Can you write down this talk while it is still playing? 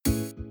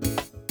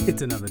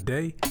It's another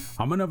day.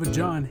 I'm another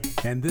John,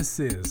 and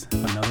this is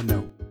Another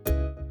Note.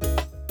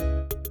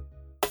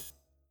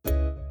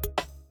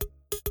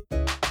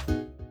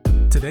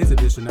 Today's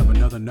edition of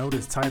Another Note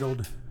is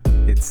titled,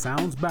 It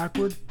Sounds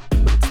Backward,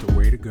 but It's the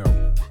Way to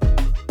Go.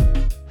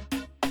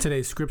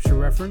 Today's scripture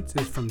reference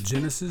is from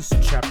Genesis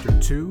chapter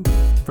 2,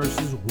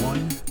 verses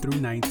 1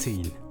 through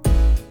 19.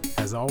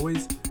 As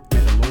always, may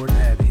the Lord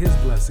add His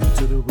blessing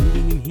to the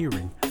reading and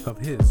hearing of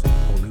His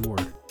holy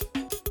word.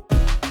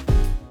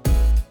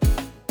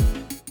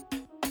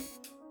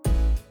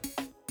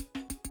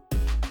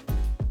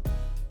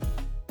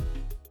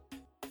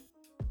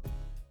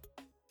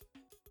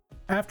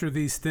 After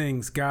these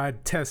things,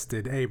 God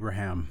tested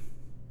Abraham.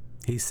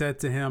 He said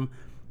to him,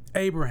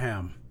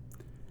 Abraham.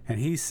 And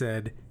he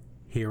said,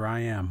 Here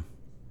I am.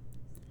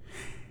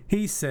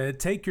 He said,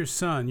 Take your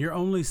son, your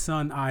only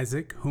son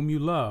Isaac, whom you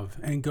love,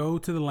 and go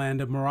to the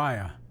land of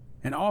Moriah,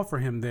 and offer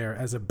him there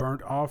as a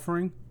burnt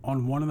offering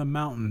on one of the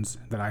mountains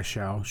that I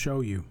shall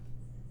show you.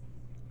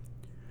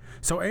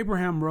 So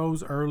Abraham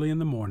rose early in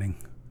the morning,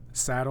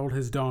 saddled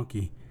his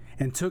donkey,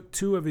 and took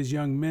 2 of his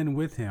young men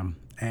with him,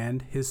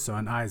 and his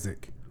son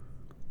Isaac.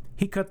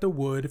 He cut the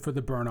wood for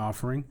the burnt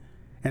offering,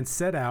 and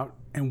set out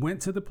and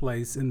went to the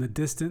place in the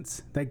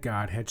distance that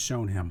God had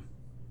shown him.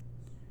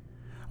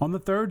 On the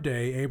 3rd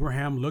day,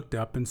 Abraham looked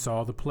up and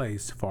saw the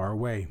place far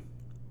away.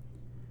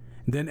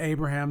 Then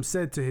Abraham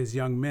said to his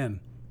young men,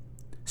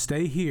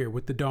 Stay here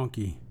with the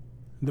donkey.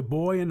 The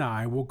boy and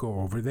I will go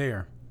over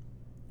there.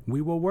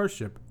 We will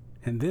worship,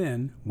 and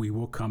then we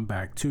will come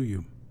back to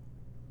you.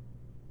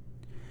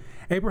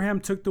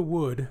 Abraham took the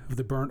wood of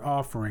the burnt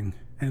offering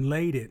and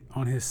laid it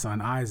on his son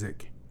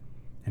Isaac,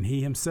 and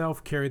he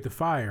himself carried the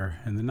fire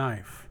and the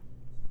knife.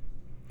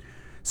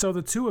 So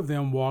the 2 of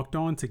them walked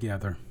on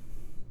together.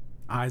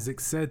 Isaac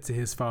said to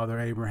his father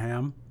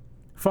Abraham,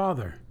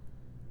 Father.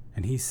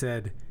 And he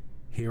said,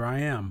 Here I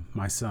am,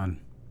 my son.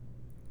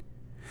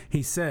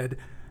 He said,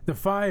 The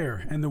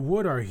fire and the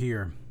wood are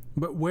here,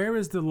 but where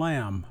is the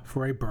lamb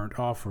for a burnt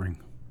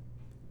offering?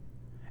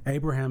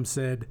 Abraham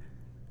said,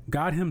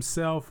 God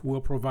himself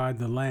will provide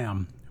the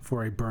lamb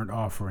for a burnt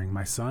offering,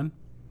 my son.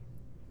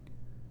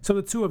 So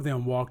the 2 of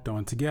them walked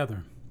on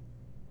together.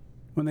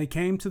 When they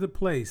came to the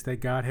place that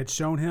God had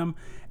shown him,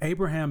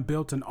 Abraham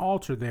built an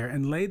altar there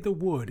and laid the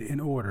wood in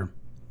order.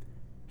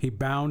 He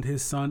bound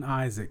his son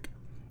Isaac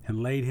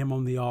and laid him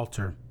on the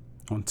altar,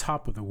 on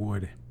top of the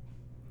wood.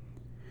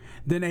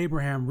 Then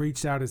Abraham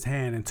reached out his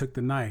hand and took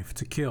the knife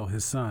to kill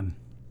his son.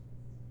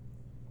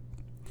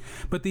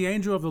 But the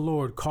angel of the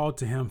Lord called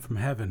to him from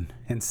heaven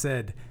and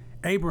said,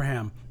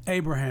 Abraham,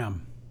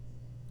 Abraham.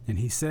 And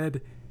he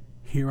said,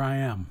 Here I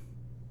am.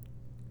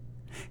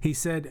 He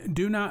said,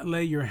 Do not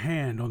lay your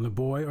hand on the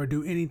boy or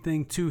do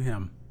anything to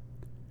him.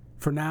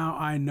 For now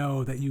I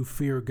know that you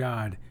fear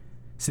God,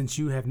 since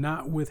you have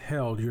not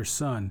withheld your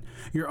son,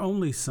 your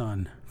only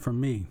son, from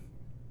me.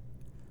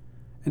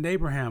 And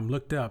Abraham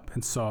looked up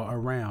and saw a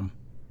ram,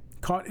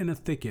 caught in a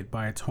thicket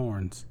by its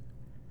horns.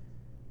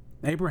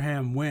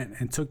 Abraham went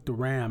and took the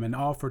ram and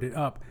offered it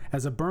up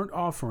as a burnt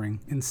offering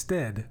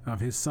instead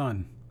of his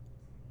son.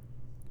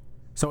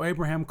 So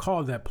Abraham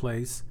called that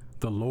place,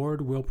 The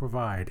Lord Will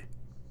Provide.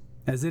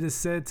 As it is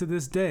said to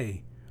this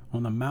day,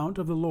 On the mount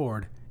of the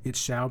Lord it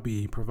shall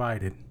be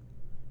provided.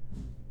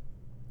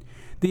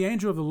 The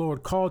angel of the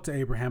Lord called to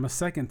Abraham a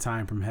second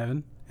time from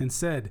heaven and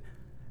said,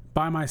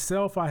 By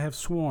myself I have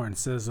sworn,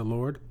 says the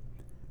Lord,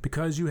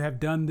 because you have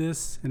done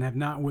this and have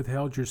not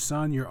withheld your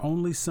son, your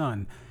only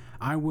son,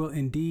 I will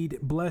indeed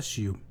bless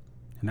you,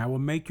 and I will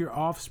make your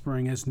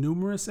offspring as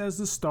numerous as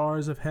the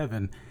stars of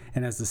heaven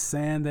and as the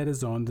sand that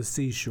is on the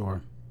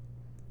seashore.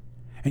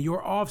 And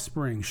your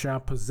offspring shall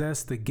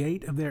possess the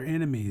gate of their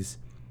enemies,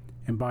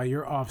 and by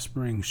your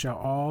offspring shall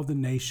all the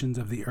nations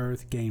of the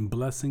earth gain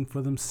blessing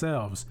for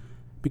themselves,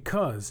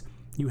 because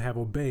you have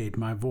obeyed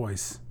my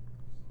voice.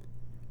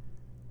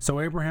 So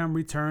Abraham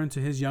returned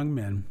to his young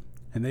men,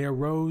 and they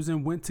arose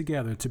and went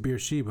together to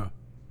Beersheba,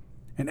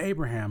 and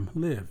Abraham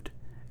lived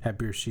at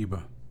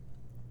Beersheba.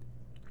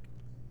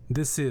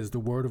 This is the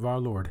word of our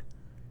Lord.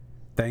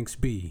 Thanks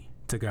be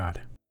to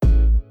God.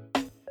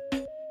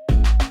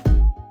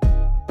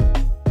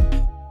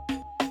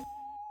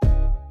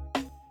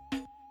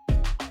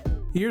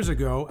 Years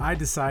ago, I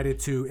decided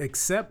to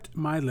accept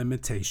my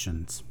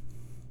limitations.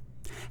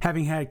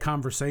 Having had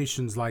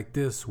conversations like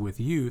this with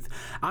youth,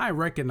 I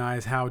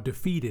recognize how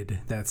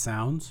defeated that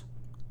sounds.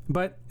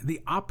 But the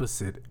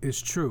opposite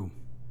is true.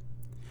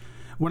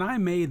 When I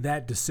made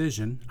that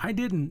decision, I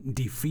didn't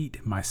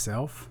defeat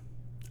myself.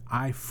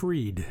 I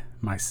freed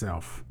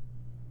myself.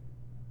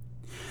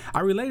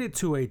 I related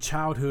to a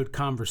childhood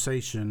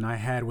conversation I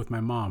had with my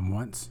mom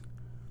once.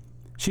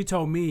 She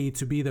told me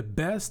to be the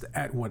best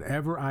at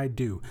whatever I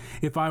do.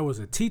 If I was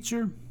a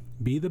teacher,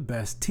 be the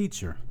best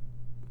teacher.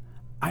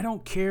 I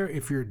don't care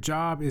if your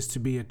job is to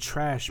be a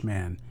trash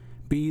man.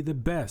 Be the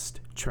best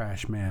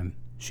trash man,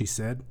 she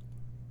said.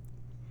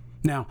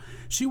 Now,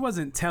 she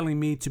wasn't telling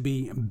me to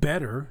be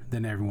better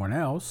than everyone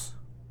else,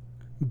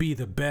 be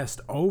the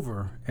best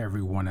over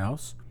everyone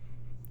else.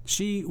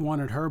 She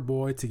wanted her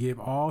boy to give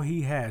all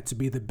he had to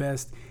be the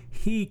best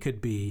he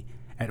could be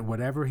at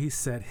whatever he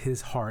set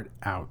his heart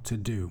out to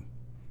do.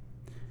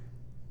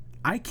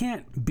 I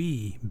can't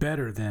be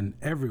better than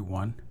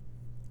everyone,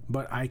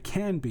 but I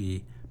can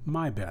be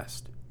my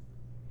best.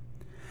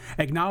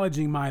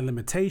 Acknowledging my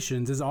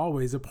limitations is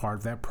always a part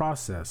of that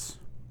process.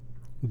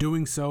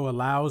 Doing so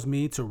allows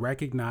me to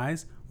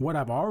recognize what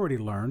I've already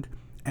learned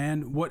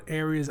and what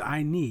areas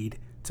I need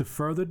to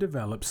further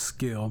develop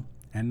skill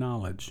and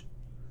knowledge.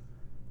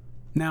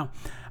 Now,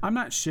 I'm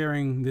not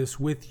sharing this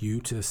with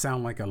you to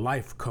sound like a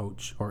life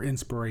coach or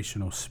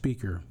inspirational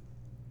speaker.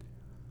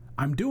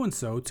 I'm doing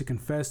so to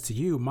confess to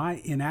you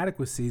my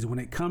inadequacies when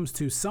it comes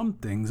to some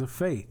things of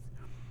faith.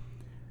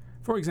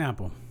 For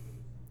example,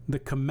 the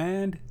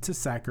command to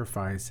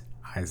sacrifice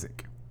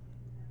Isaac.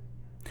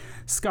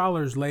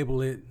 Scholars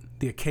label it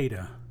the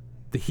Akedah,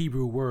 the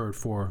Hebrew word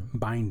for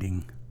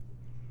binding.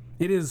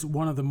 It is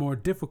one of the more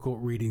difficult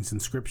readings in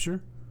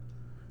Scripture.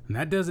 And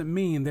that doesn't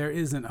mean there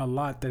isn't a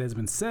lot that has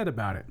been said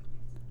about it.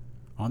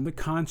 On the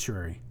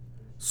contrary,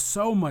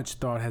 so much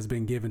thought has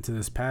been given to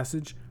this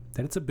passage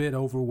that it's a bit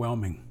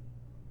overwhelming.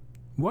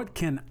 What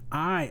can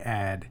I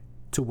add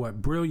to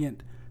what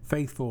brilliant,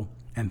 faithful,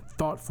 and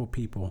thoughtful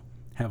people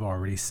have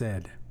already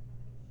said?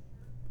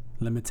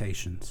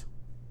 Limitations.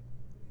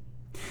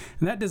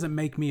 And that doesn't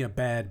make me a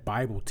bad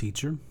Bible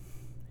teacher.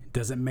 It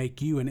doesn't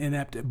make you an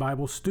inept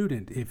Bible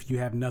student if you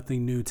have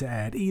nothing new to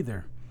add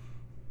either.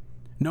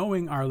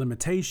 Knowing our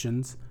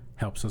limitations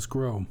helps us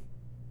grow.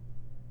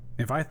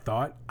 If I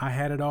thought I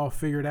had it all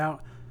figured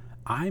out,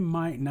 I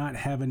might not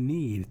have a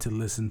need to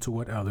listen to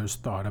what others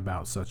thought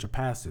about such a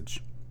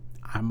passage.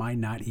 I might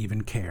not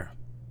even care.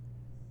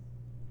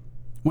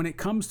 When it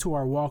comes to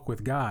our walk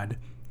with God,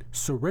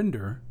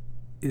 surrender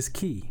is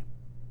key.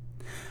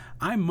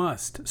 I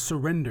must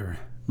surrender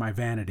my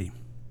vanity,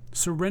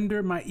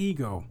 surrender my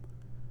ego,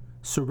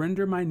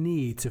 surrender my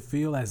need to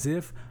feel as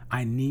if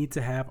I need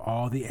to have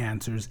all the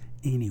answers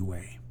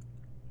anyway.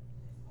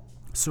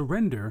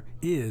 Surrender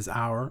is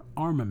our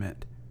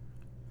armament.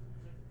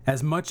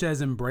 As much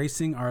as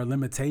embracing our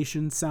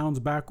limitations sounds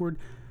backward,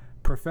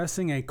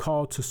 professing a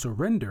call to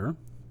surrender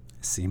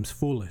seems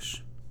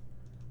foolish.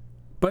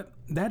 But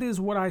that is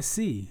what I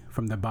see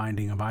from the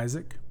binding of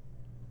Isaac.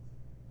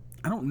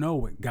 I don't know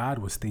what God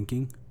was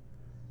thinking.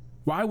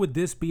 Why would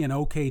this be an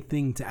okay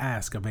thing to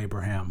ask of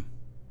Abraham?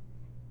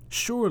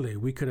 Surely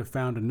we could have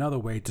found another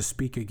way to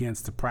speak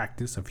against the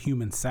practice of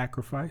human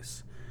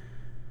sacrifice.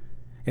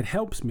 It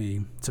helps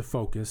me to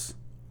focus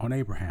on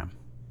Abraham.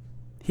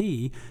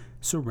 He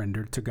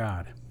surrendered to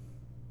God.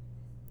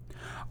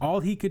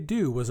 All he could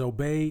do was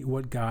obey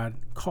what God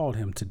called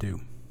him to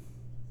do.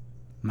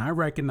 And I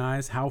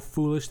recognize how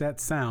foolish that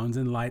sounds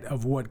in light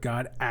of what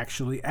God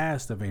actually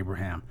asked of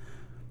Abraham.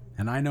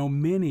 And I know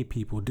many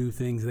people do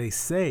things they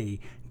say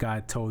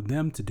God told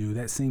them to do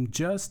that seem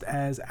just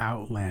as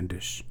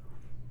outlandish.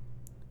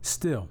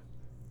 Still,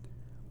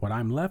 what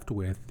I'm left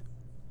with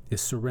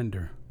is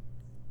surrender.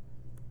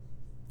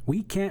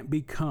 We can't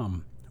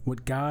become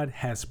what God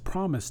has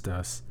promised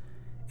us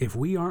if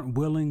we aren't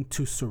willing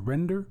to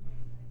surrender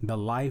the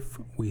life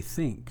we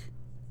think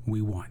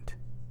we want.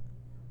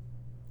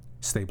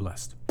 Stay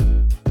blessed.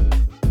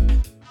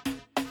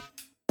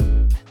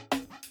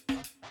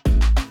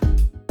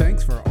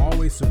 Thanks for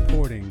always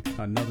supporting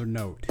Another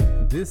Note.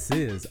 This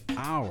is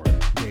our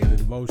daily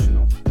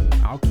devotional.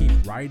 I'll keep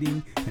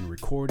writing and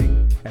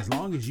recording as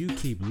long as you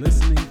keep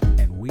listening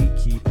and we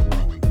keep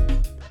growing.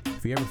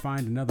 If you ever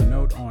find Another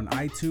Note on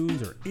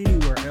iTunes or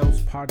anywhere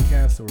else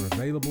podcasts are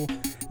available,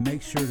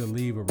 make sure to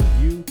leave a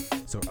review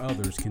so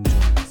others can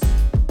join us.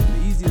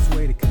 The easiest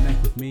way to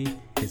connect with me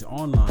is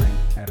online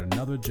at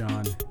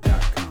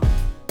anotherjohn.com.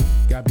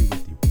 God be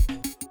with you.